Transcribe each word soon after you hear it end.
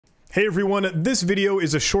Hey everyone, this video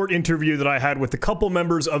is a short interview that I had with a couple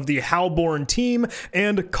members of the Halborn team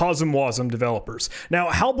and CosmWasm developers. Now,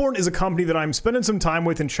 Halborn is a company that I'm spending some time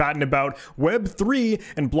with and chatting about Web3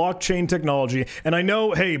 and blockchain technology. And I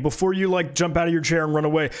know, hey, before you jump out of your chair and run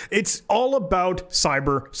away, it's all about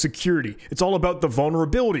cyber security. It's all about the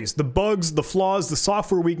vulnerabilities, the bugs, the flaws, the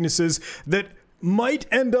software weaknesses that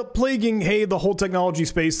might end up plaguing, hey, the whole technology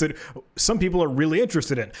space that some people are really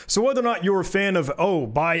interested in. So whether or not you're a fan of, oh,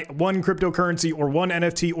 buy one cryptocurrency or one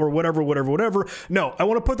NFT or whatever, no, I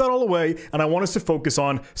want to put that all away and I want us to focus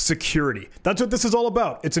on security. That's what this is all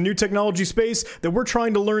about. It's a new technology space that we're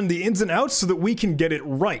trying to learn the ins and outs so that we can get it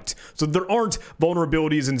right. So there aren't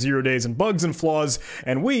vulnerabilities and 0 days and bugs and flaws,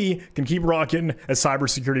 and we can keep rocking as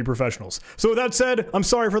cybersecurity professionals. So with that said, I'm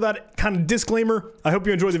sorry for that kind of disclaimer. I hope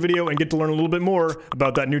you enjoy the video and get to learn a little bit more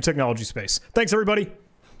about that new technology space. Thanks, everybody.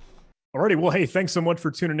 Alrighty, well, hey, thanks so much for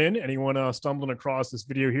tuning in. Anyone stumbling across this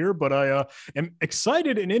video here, but I am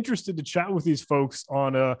excited and interested to chat with these folks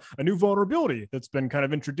on a new vulnerability that's been kind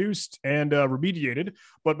of introduced and remediated.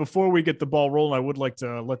 But before we get the ball rolling, I would like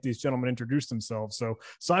to let these gentlemen introduce themselves. So,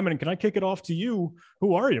 Simon, can I kick it off to you?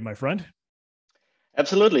 Who are you, my friend?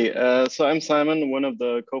 Absolutely. So I'm Simon, one of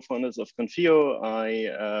the co-founders of Confio.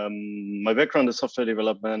 My background is software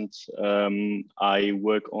development. I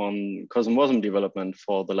work on CosmWasm development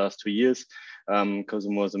for the last 2 years.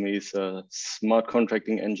 CosmWasm is a smart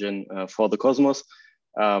contracting engine for the Cosmos.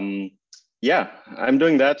 Yeah, I'm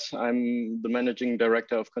doing that. I'm the managing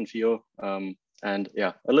director of Confio. And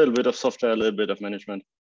yeah, a little bit of software, a little bit of management.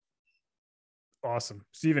 Awesome.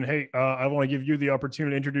 Stephen, hey, I want to give you the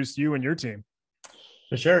opportunity to introduce you and your team.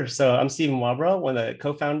 For sure. So I'm Stephen Wabra, one of the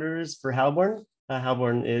co-founders for Halborn.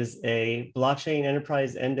 Halborn is a blockchain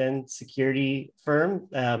enterprise end-to-end security firm.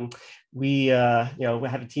 We have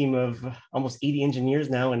a team of almost 80 engineers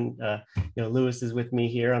now, and Lewis is with me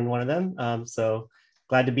here on one of them. So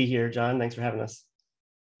glad to be here, John. Thanks for having us.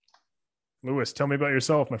 Lewis, tell me about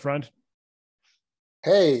yourself, my friend.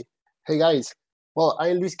 Hey guys. Well,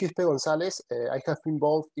 I'm Luis Quispe Gonzalez. I have been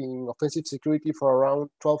involved in offensive security for around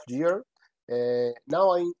 12 years.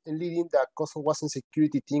 Now I'm leading the CosmWasm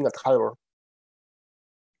security team at Halborn.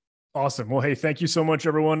 Awesome. Well, hey, thank you so much,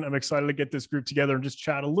 everyone. I'm excited to get this group together and just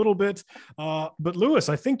chat a little bit. But Lewis,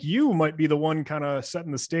 I think you might be the one kind of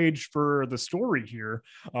setting the stage for the story here.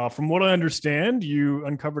 From what I understand, you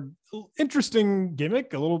uncovered an interesting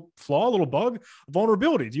gimmick, a little flaw, a little bug, a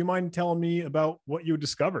vulnerability. Do you mind telling me about what you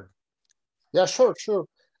discovered? Yeah, sure.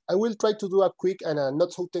 I will try to do a quick and a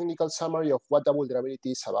not so technical summary of what the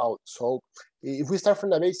vulnerability is about. So if we start from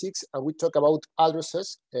the basics and we talk about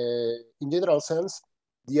addresses, in general sense,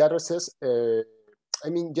 the addresses,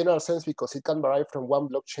 general sense because it can vary from one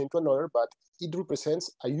blockchain to another, but it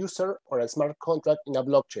represents a user or a smart contract in a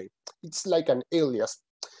blockchain. It's like an alias.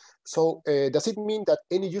 So does it mean that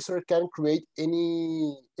any user can create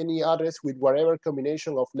any address with whatever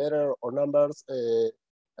combination of letter or numbers?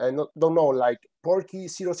 I don't know, like Porky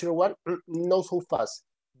 001, not so fast.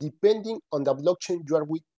 Depending on the blockchain you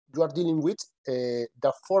are dealing with,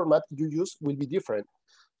 the format you use will be different.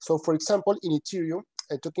 So, for example, in Ethereum,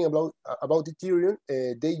 talking about Ethereum,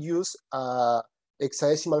 they use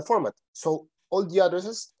hexadecimal format. So all the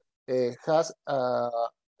addresses has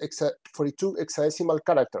 42 hexadecimal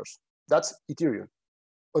characters. That's Ethereum.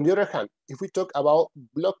 On the other hand, if we talk about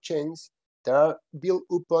blockchains that are built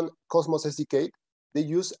upon Cosmos SDK, they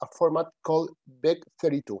use a format called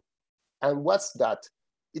beg32. And what's that?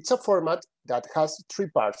 It's a format that has 3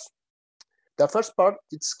 parts. The first part,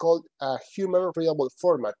 it's called a human readable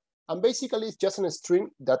format. And basically, it's just a string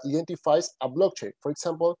that identifies a blockchain. For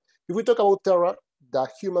example, if we talk about Terra, the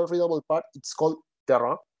human readable part, it's called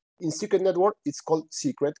Terra. In Secret Network, it's called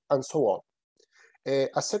Secret, and so on.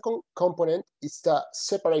 A second component is the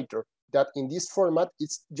separator, that in this format,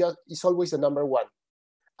 it's always the number 1.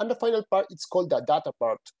 And the final part, it's called the data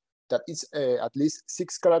part, that is at least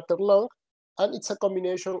 6 characters long, and it's a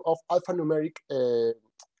combination of alphanumeric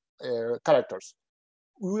characters.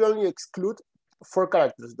 We only exclude 4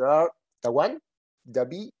 characters. There are the 1, the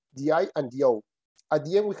B, the I, and the O. At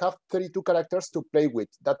the end, we have 32 characters to play with.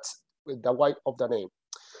 That's the Y of the name.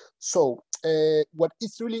 So what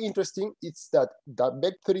is really interesting is that the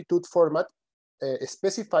beg32 format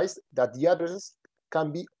specifies that the addresses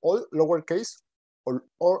can be all lowercase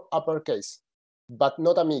or uppercase, but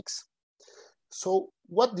not a mix. So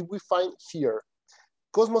what did we find here?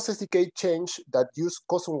 Cosmos SDK change that used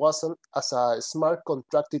CosmWasm as a smart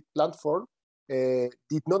contracted platform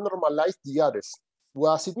did not normalize the address.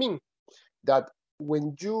 What does it mean? That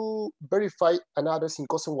when you verify an address in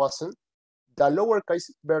CosmWasm, the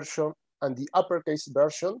lowercase version and the uppercase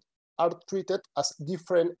version are treated as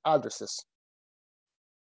different addresses.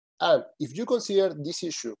 And if you consider this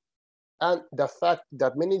issue and the fact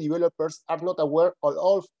that many developers are not aware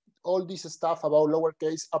of all this stuff about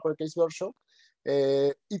lowercase, uppercase version,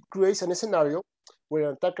 it creates a scenario where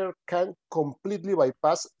an attacker can completely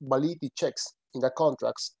bypass validity checks in the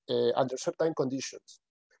contracts under certain conditions.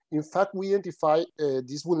 In fact, we identify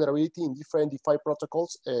this vulnerability in different DeFi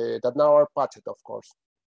protocols that now are patched, of course.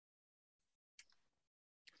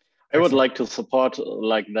 I would like to support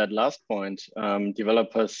like that last point.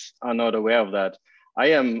 Developers are not aware of that. I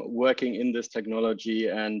am working in this technology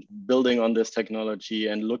and building on this technology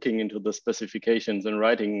and looking into the specifications and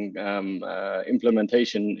writing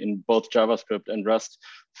implementation in both JavaScript and Rust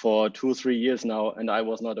for 2-3 years now, and I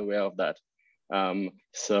was not aware of that.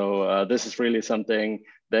 So this is really something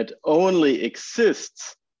that only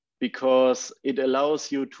exists because it allows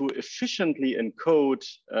you to efficiently encode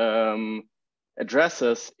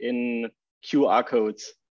addresses in QR codes.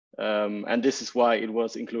 And this is why it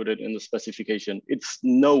was included in the specification. It's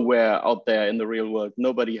nowhere out there in the real world.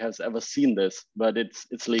 Nobody has ever seen this, but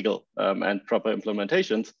it's legal and proper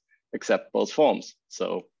implementations accept both forms.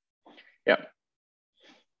 So, yeah.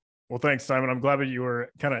 Well, thanks, Simon. I'm glad that you were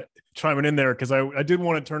kind of chiming in there because I did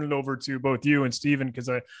want to turn it over to both you and Steven because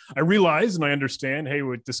I realize and I understand, hey,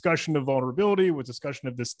 with discussion of vulnerability, with discussion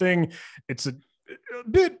of this thing, it's a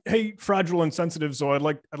bit, hey, fragile and sensitive. So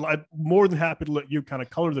I'd more than happy to let you kind of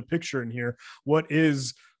color the picture in here. What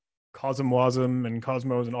is CosmWasm and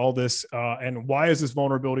Cosmos and all this, and why is this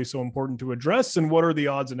vulnerability so important to address? And what are the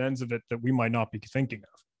odds and ends of it that we might not be thinking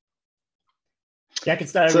of? Yeah, I can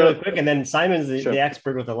start really quick, and then Simon's the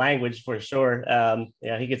expert with the language for sure.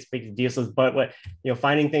 Yeah, he could speak to deals, but what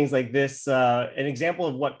finding things like this, an example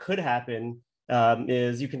of what could happen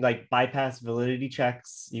is you can like bypass validity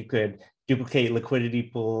checks, you could duplicate liquidity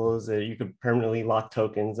pools, you could permanently lock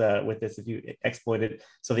tokens with this if you exploit it.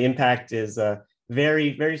 So the impact is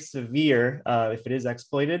very, very severe if it is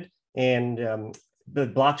exploited, and the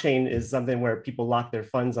blockchain is something where people lock their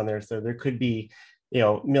funds on there, so there could be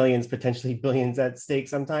millions, potentially billions at stake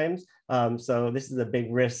sometimes. So this is a big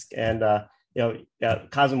risk. And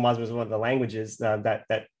CosmWasm is one of the languages that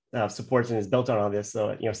supports and is built on all this.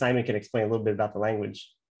 So Simon can explain a little bit about the language.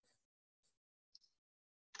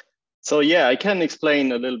 So yeah, I can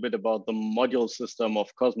explain a little bit about the module system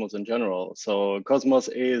of Cosmos in general. So Cosmos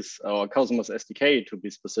is, or Cosmos SDK to be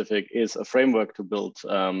specific, is a framework to build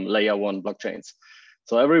layer 1 blockchains.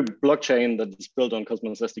 So every blockchain that is built on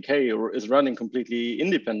Cosmos SDK is running completely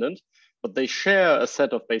independent, but they share a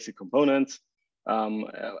set of basic components,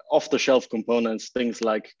 off-the-shelf components, things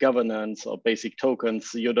like governance or basic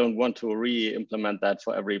tokens. You don't want to re-implement that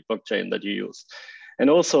for every blockchain that you use. And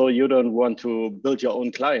also you don't want to build your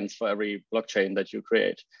own clients for every blockchain that you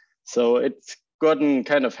create. So it's gotten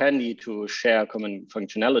kind of handy to share common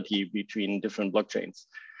functionality between different blockchains.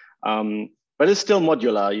 But it's still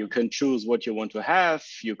modular. You can choose what you want to have.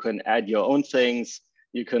 You can add your own things.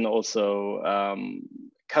 You can also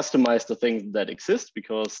customize the things that exist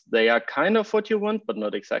because they are kind of what you want, but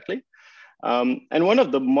not exactly. And one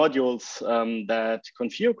of the modules that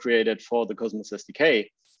Confio created for the Cosmos SDK,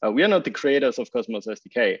 we are not the creators of Cosmos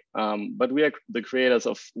SDK, but we are the creators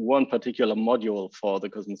of one particular module for the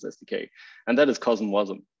Cosmos SDK, and that is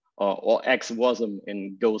CosmWasm, or XWasm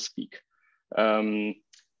in Go speak.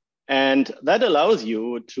 And that allows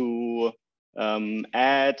you to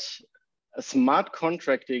add a smart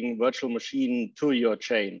contracting virtual machine to your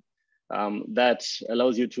chain that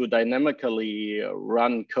allows you to dynamically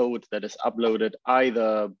run code that is uploaded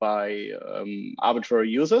either by arbitrary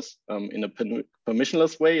users in a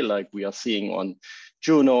permissionless way, like we are seeing on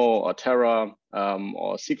Juno or Terra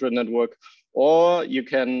or Secret Network, or you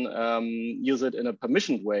can use it in a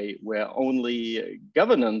permissioned way where only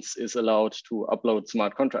governance is allowed to upload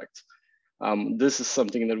smart contracts. This is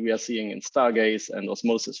something that we are seeing in Stargaze and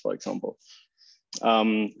Osmosis, for example.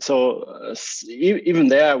 So even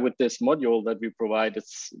there with this module that we provide,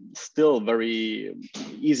 it's still very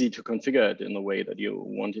easy to configure it in the way that you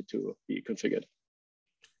want it to be configured.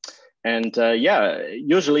 And yeah,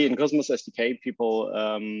 usually in Cosmos SDK,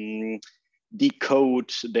 people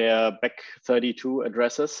decode their back32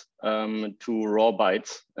 addresses to raw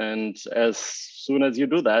bytes. And as soon as you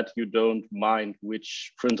do that, you don't mind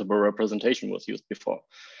which printable representation was used before.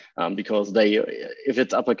 because if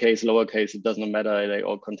it's uppercase, lowercase, it doesn't matter. They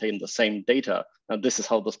all contain the same data. This is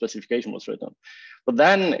how the specification was written. But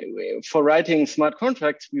then for writing smart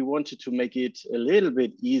contracts, we wanted to make it a little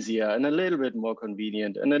bit easier and a little bit more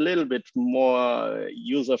convenient and a little bit more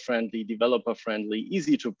user-friendly, developer-friendly,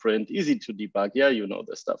 easy to print, easy to debug. Yeah, you know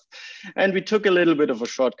this stuff. And we took a little bit of a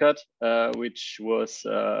shortcut, which was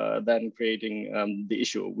then creating the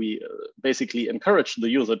issue. We basically encouraged the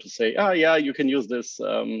user to say, yeah, you can use this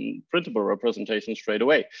printable representation straight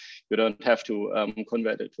away. You don't have to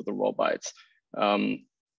convert it to the raw bytes.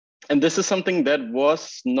 And this is something that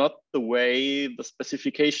was not the way the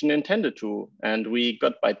specification intended to, and we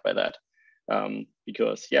got bite by that.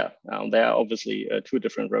 Because there are obviously two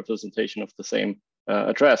different representations of the same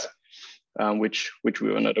address, which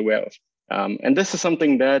we were not aware of. And this is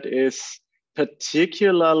something that is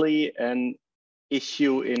particularly an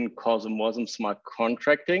issue in CosmWasm smart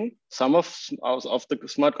contracting. Some of the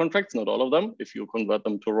smart contracts, not all of them, if you convert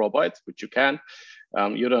them to raw bytes, which you can,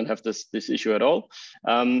 you don't have this issue at all.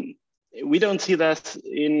 We don't see that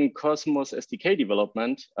in Cosmos SDK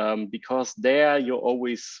development because there you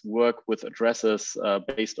always work with addresses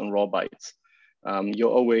based on raw bytes. You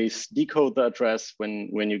always decode the address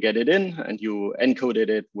when you get it in, and you encoded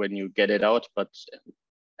it when you get it out. But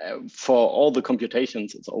for all the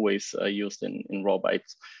computations, it's always used in raw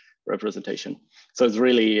bytes representation. So it's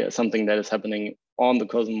really something that is happening on the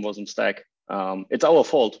CosmWasm stack. It's our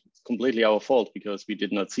fault. It's completely our fault because we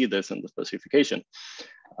did not see this in the specification.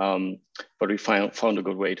 But we found a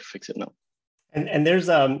good way to fix it now. And there's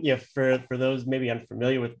for those maybe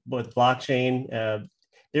unfamiliar with blockchain,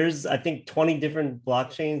 there's I think 20 different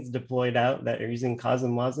blockchains deployed out that are using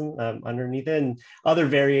CosmWasm underneath it, and other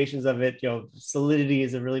variations of it. Solidity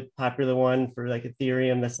is a really popular one for like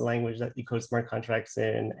Ethereum. That's the language that you code smart contracts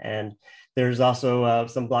in. And there's also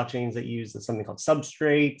some blockchains that use something called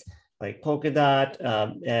Substrate, like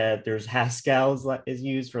Polkadot. There's Haskell is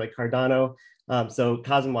used for like Cardano. So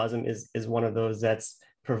CosmWasm is one of those that's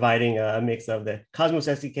providing a mix of the Cosmos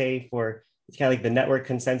SDK for it's kind of like the network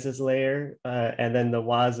consensus layer, and then the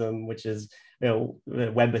WASM, which is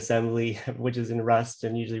WebAssembly, which is in Rust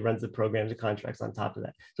and usually runs the programs and contracts on top of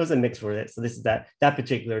that. So it's a mix for it. So this is that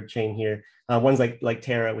particular chain here. One's like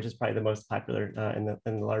Terra, which is probably the most popular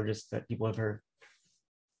and the largest that people have heard.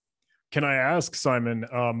 Can I ask, Simon,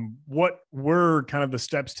 what were kind of the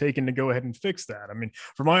steps taken to go ahead and fix that? I mean,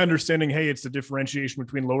 from my understanding, hey, it's the differentiation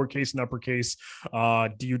between lowercase and uppercase.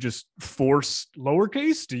 Do you just force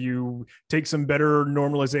lowercase? Do you take some better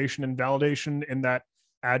normalization and validation in that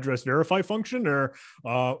address verify function? Or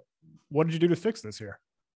what did you do to fix this here?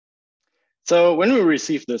 So when we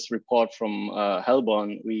received this report from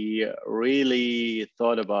Hellborn, we really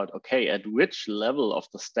thought about, okay, at which level of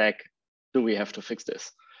the stack do we have to fix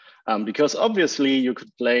this? Because obviously you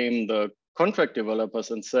could blame the contract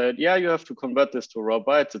developers and said, yeah, you have to convert this to raw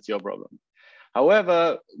bytes, it's your problem.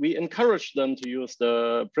 However, we encourage them to use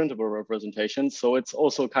the printable representation, so it's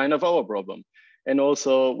also kind of our problem. And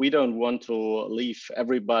also, we don't want to leave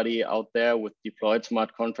everybody out there with deployed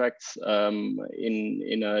smart contracts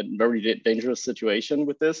in a very dangerous situation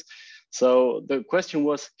with this. So the question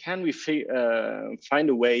was, can we find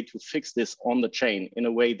a way to fix this on the chain in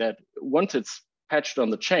a way that once it's patched on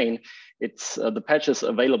the chain, it's the patch is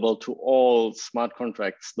available to all smart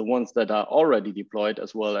contracts, the ones that are already deployed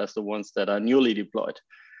as well as the ones that are newly deployed.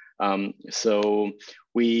 So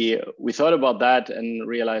we thought about that and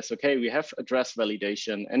realized, okay, we have address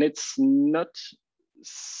validation, and it's not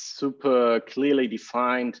super clearly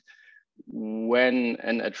defined when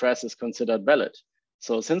an address is considered valid.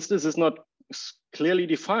 So since this is not clearly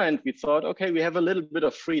defined, we thought, okay, we have a little bit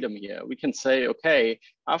of freedom here. We can say, okay,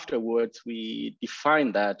 afterwards we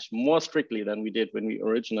define that more strictly than we did when we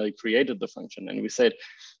originally created the function. And we said,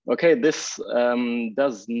 okay, this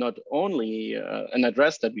does not only, an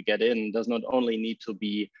address that we get in does not only need to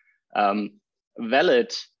be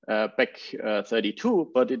valid back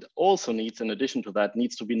 32, but it also needs, in addition to that,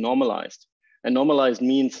 needs to be normalized. And normalized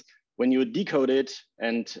means when you decode it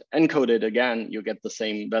and encode it again, you get the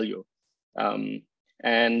same value.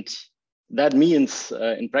 And that means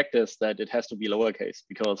in practice that it has to be lowercase,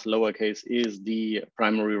 because lowercase is the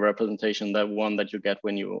primary representation, that one that you get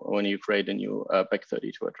when you create a new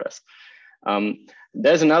back32 address.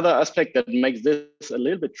 There's another aspect that makes this a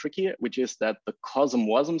little bit tricky, which is that the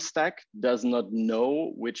CosmWasm stack does not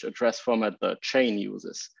know which address format the chain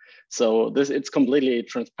uses. So it's completely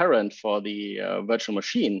transparent for the virtual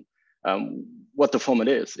machine what the format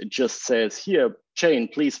is. It just says here, chain,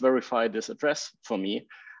 please verify this address for me.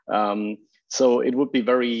 So it would be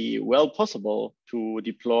very well possible to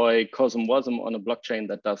deploy CosmWasm on a blockchain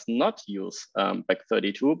that does not use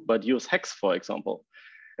Bech32, but use hex, for example.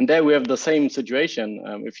 And there we have the same situation.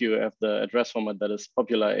 If you have the address format that is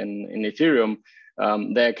popular in Ethereum,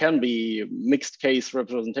 there can be mixed case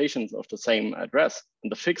representations of the same address.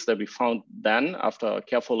 And the fix that we found then, after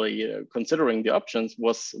carefully considering the options,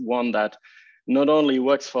 was one that not only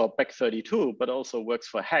works for Bech32, but also works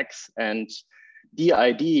for hex and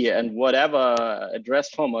DID and whatever address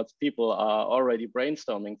formats people are already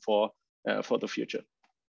brainstorming for the future.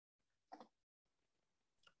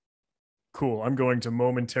 Cool. I'm going to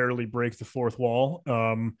momentarily break the fourth wall.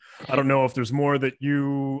 I don't know if there's more that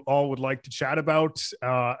you all would like to chat about.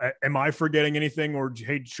 Am I forgetting anything, or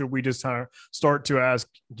hey, should we just start to ask,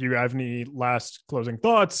 do you have any last closing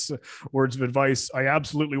thoughts, words of advice? I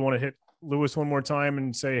absolutely want to hit Lewis one more time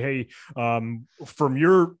and say, hey, from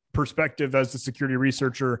your perspective as the security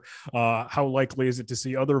researcher, how likely is it to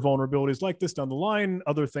see other vulnerabilities like this down the line,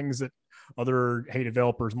 other things that other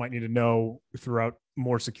developers might need to know throughout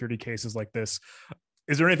more security cases like this?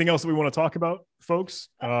 Is there anything else that we want to talk about, folks?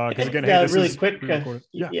 Because again, yeah, this really is quick.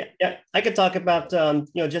 Yeah, I could talk about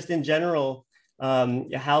just in general,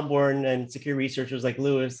 Halborn and security researchers like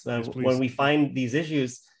Lewis. Please. When we find these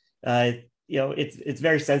issues, it's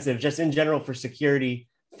very sensitive. Just in general for security,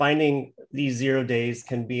 finding these 0 days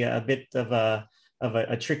can be a bit of a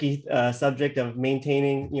tricky subject of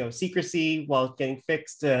maintaining secrecy while getting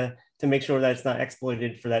fixed to make sure that it's not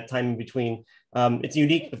exploited for that time in between. It's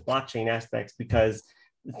unique with blockchain aspects because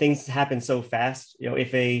things happen so fast.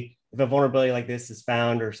 If a vulnerability like this is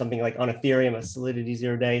found, or something like on Ethereum, a Solidity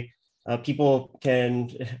 0 day, people can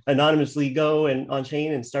anonymously go and on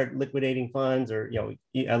chain and start liquidating funds, or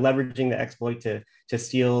leveraging the exploit to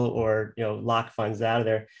steal or lock funds out of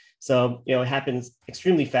there. So it happens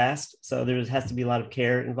extremely fast. So there has to be a lot of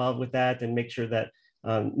care involved with that, and make sure that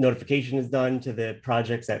notification is done to the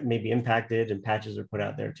projects that may be impacted, and patches are put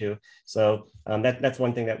out there too. So that's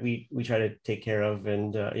one thing that we try to take care of,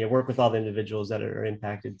 and work with all the individuals that are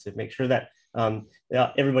impacted to make sure that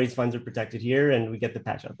everybody's funds are protected here, and we get the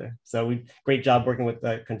patch out there. So great job working with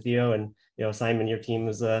Confio, and Simon, your team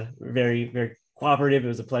was very, very cooperative. It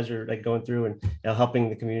was a pleasure going through and helping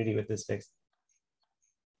the community with this fix.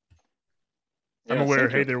 I'm aware,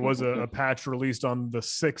 hey, there was a patch released on the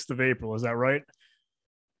 6th of April. Is that right?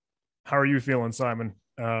 How are you feeling, Simon?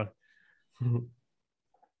 6th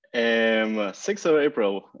of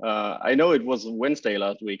April. I know it was Wednesday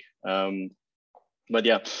last week. But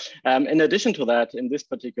yeah, in addition to that, in this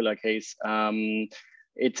particular case,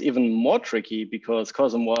 it's even more tricky because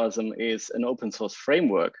CosmWasm is an open source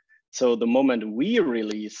framework. So the moment we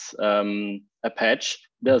release a patch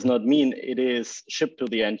does not mean it is shipped to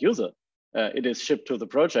the end user. It is shipped to the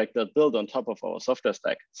project that built on top of our software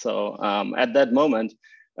stack. So at that moment,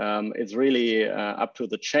 it's really up to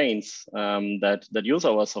the chains that use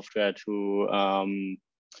our software to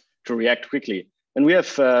react quickly. And we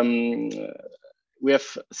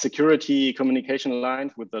have security communication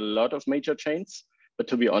aligned with a lot of major chains, but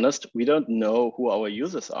to be honest, we don't know who our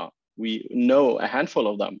users are. We know a handful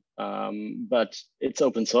of them, but it's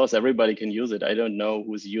open source. Everybody can use it. I don't know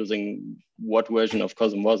who's using what version of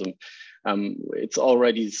CosmWasm. It's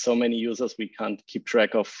already so many users, we can't keep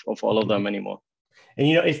track of all of them anymore. And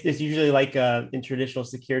it's usually like in traditional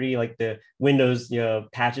security, like the Windows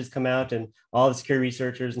patches come out, and all the security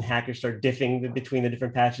researchers and hackers start diffing between the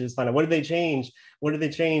different patches, find out what did they change,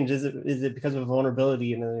 is it because of a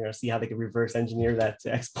vulnerability, and then see how they can reverse engineer that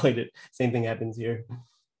to exploit it. Same thing happens here.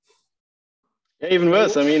 Yeah, even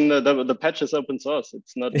worse. I mean, the patch is open source.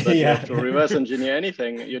 It's not that you have to reverse engineer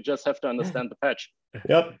anything. You just have to understand the patch.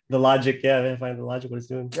 Yep, the logic. Yeah, find the logic what it's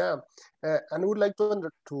doing. Yeah, and I would like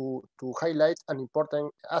to highlight an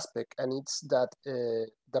important aspect, and it's that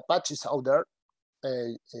the patch is out there.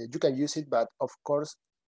 You can use it, but of course,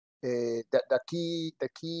 the key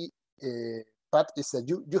part is that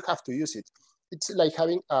you have to use it. It's like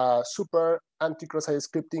having a super anti-cross-site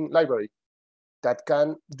scripting library that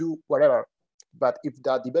can do whatever. But if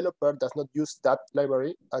the developer does not use that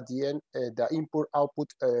library, at the end, the input-output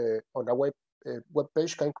on a web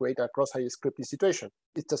page can create a cross-site scripting situation.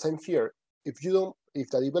 It's the same here. If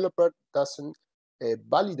the developer doesn't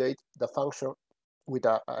validate the function with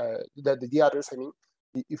the address, I mean,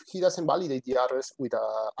 if he doesn't validate the address with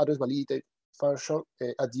a address validate function,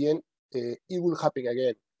 at the end, it will happen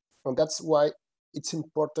again. And that's why it's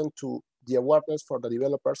important to the awareness for the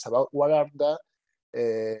developers about what are the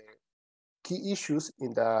key issues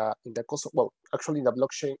in the actually in the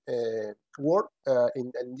blockchain world.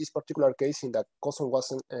 In this particular case, in that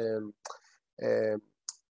CosmWasm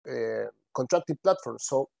contracting platform.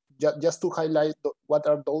 So just to highlight what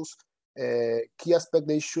are those key aspects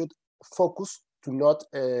they should focus to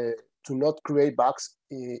not create bugs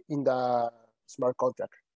in the smart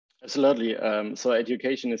contract. Absolutely. So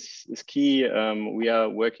education is key. We are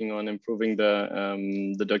working on improving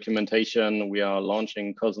the documentation. We are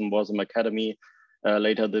launching CosmWasm Academy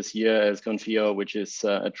later this year as Confio, which is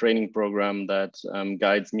a training program that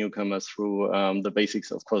guides newcomers through the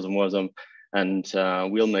basics of CosmWasm. And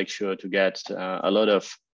we'll make sure to get a lot of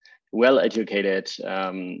well-educated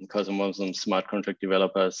CosmWasm smart contract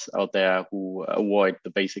developers out there who avoid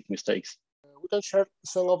the basic mistakes. We can share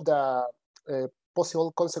some of the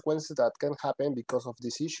possible consequences that can happen because of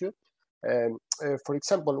this issue. For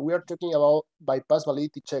example, we are talking about bypass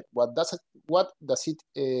validity check. What does it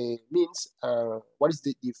means? What is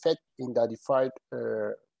the effect in the defined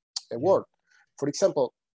word? For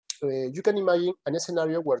example, you can imagine a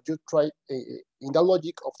scenario where you try, in the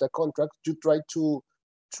logic of the contract, you try to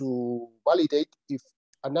validate if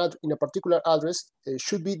in a particular address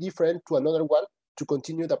should be different to another one to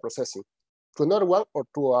continue the processing, to another one or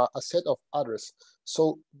to a set of address.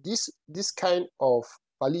 So this kind of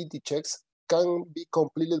validity checks can be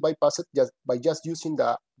completely bypassed by just using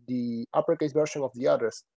the uppercase version of the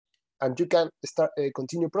address, and you can start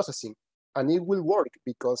continue processing, and it will work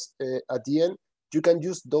because at the end you can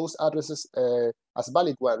use those addresses as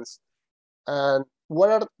valid ones. And what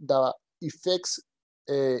are the effects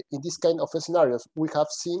in this kind of scenarios? We have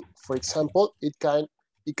seen, for example, it can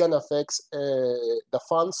affect the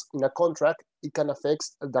funds in a contract. It can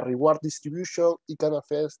affect the reward distribution. It can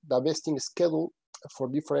affect the vesting schedule for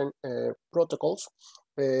different protocols.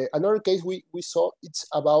 Another case we saw, it's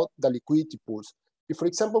about the liquidity pools. If, for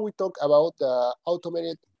example, we talk about the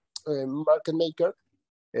automated market maker,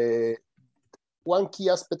 one key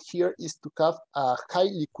aspect here is to have a high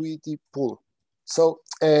liquidity pool. So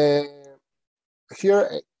here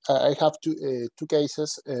I have two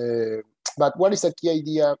cases, but what is the key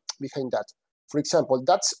idea behind that? For example,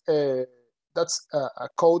 that's a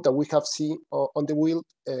code that we have seen on the wheel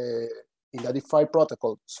in the DeFi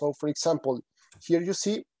protocol. So for example, here you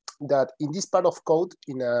see that in this part of code,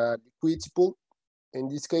 in a liquidity pool, in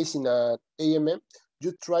this case in an AMM,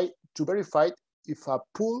 you try to verify if a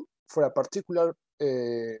pool for a particular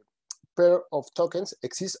pair of tokens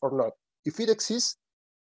exists or not. If it exists,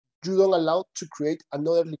 you don't allow to create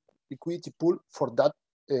another liquidity pool for that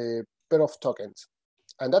pair of tokens.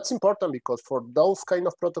 And that's important because for those kind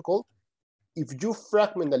of protocol, if you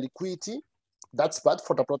fragment the liquidity, that's bad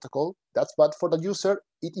for the protocol, that's bad for the user,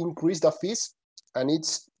 it increases the fees, and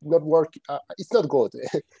it's not working, it's not good.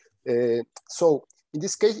 So in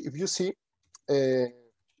this case, if you see,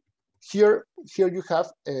 here you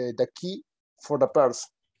have the key for the pairs.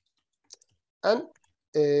 And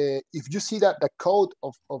if you see that the code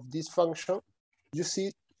of this function, you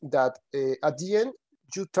see that at the end,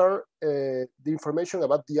 you turn the information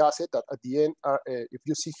about the asset that at the end, if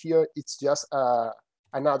you see here, it's just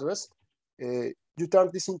an address, you turn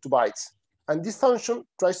this into bytes. And this function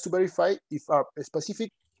tries to verify if a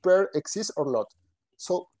specific pair exists or not.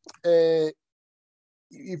 So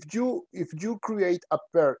if you create a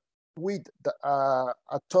pair with a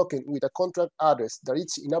token with a contract address that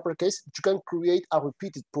it's in uppercase, you can create a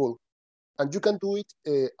repeated pool, and you can do it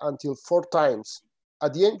until 4 times.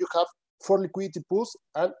 At the end, you have 4 liquidity pools,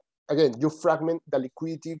 and again, you fragment the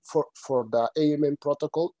liquidity for the AMM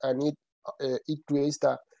protocol, and it creates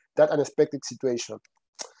that unexpected situation.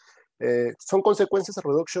 Some consequences: a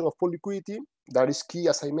reduction of pool liquidity, that is key,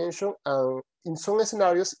 as I mentioned, and in some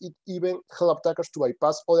scenarios, it even helps attackers to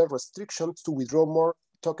bypass other restrictions to withdraw more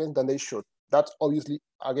tokens than they should. That's obviously,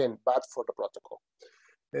 again, bad for the protocol.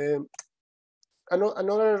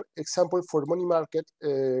 Another example for money market,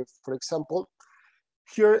 for example,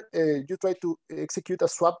 here you try to execute a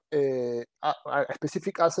swap, a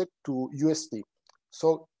specific asset to USD.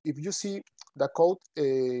 So if you see the code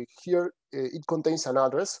here, it contains an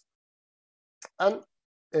address. And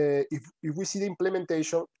if we see the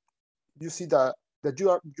implementation, you see that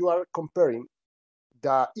you are comparing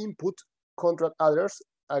the input contract address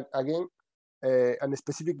again and a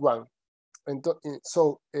specific one. And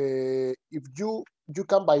so if you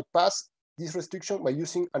can bypass this restriction by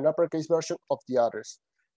using an uppercase version of the address.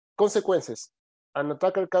 Consequences: an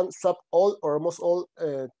attacker can swap all or almost all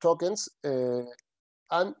tokens,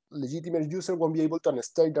 and legitimate user won't be able to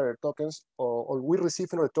unstake their tokens, or will receive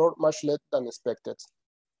in return much less than expected.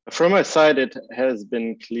 From my side, it has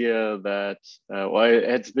been clear that,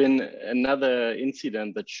 it's been another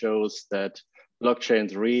incident that shows that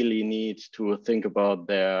blockchains really need to think about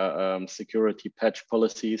their security patch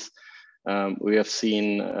policies. We have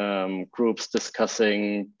seen groups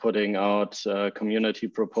discussing putting out community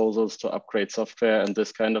proposals to upgrade software and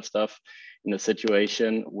this kind of stuff in a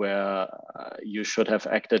situation where you should have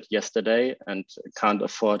acted yesterday and can't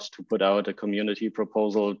afford to put out a community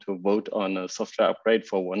proposal to vote on a software upgrade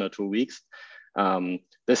for 1 or 2 weeks.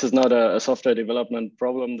 This is not a software development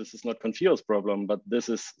problem. This is not Confio's problem, but this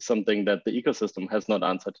is something that the ecosystem has not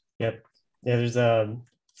answered. Yep. Yeah, there's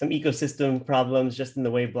some ecosystem problems just in the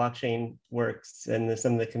way blockchain works and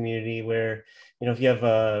some of the community where, if you have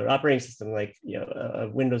an operating system like, a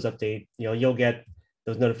Windows update, you'll get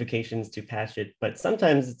those notifications to patch it. But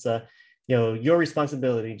sometimes it's your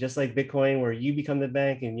responsibility, just like Bitcoin, where you become the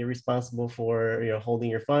bank and you're responsible for, holding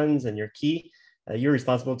your funds and your key. You're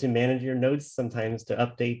responsible to manage your nodes sometimes to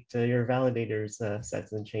update your validators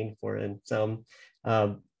sets and chain for it. And so,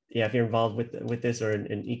 yeah, if you're involved with this or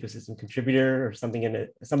an ecosystem contributor or somebody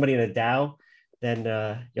in a DAO, then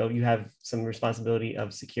you have some responsibility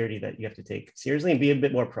of security that you have to take seriously and be a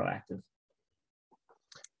bit more proactive.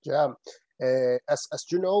 Yeah, as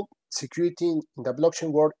you know, security in the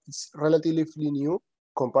blockchain world is relatively new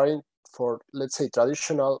comparing for, let's say,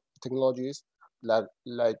 traditional technologies like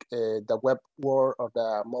the web world or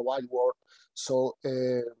the mobile world. So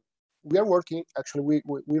we are working, actually,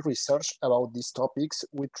 we researched about these topics.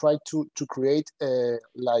 We try to create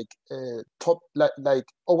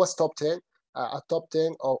always top 10, a top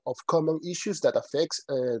 10 of common issues that affects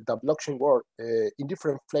the blockchain world in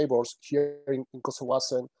different flavors here in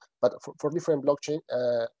CosmWasm, but for different blockchain.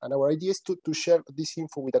 And our idea is to share this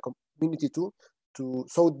info with the community too,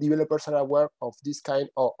 so developers are aware of this kind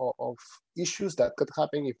of issues that could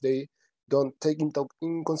happen if they don't take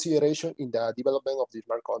in consideration in the development of the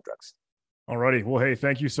smart contracts. Alrighty. Well, hey,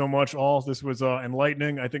 thank you so much, all. This was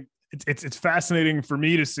enlightening. I think it's fascinating for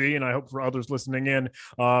me to see, and I hope for others listening in,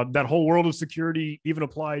 that whole world of security, even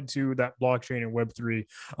applied to that blockchain and Web3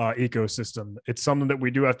 ecosystem. It's something that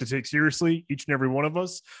we do have to take seriously, each and every one of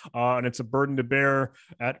us, and it's a burden to bear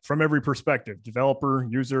from every perspective, developer,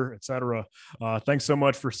 user, etc. Thanks so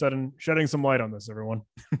much for shedding some light on this, everyone.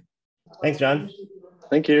 Thanks, John.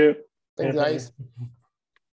 Thank you. Thanks, guys.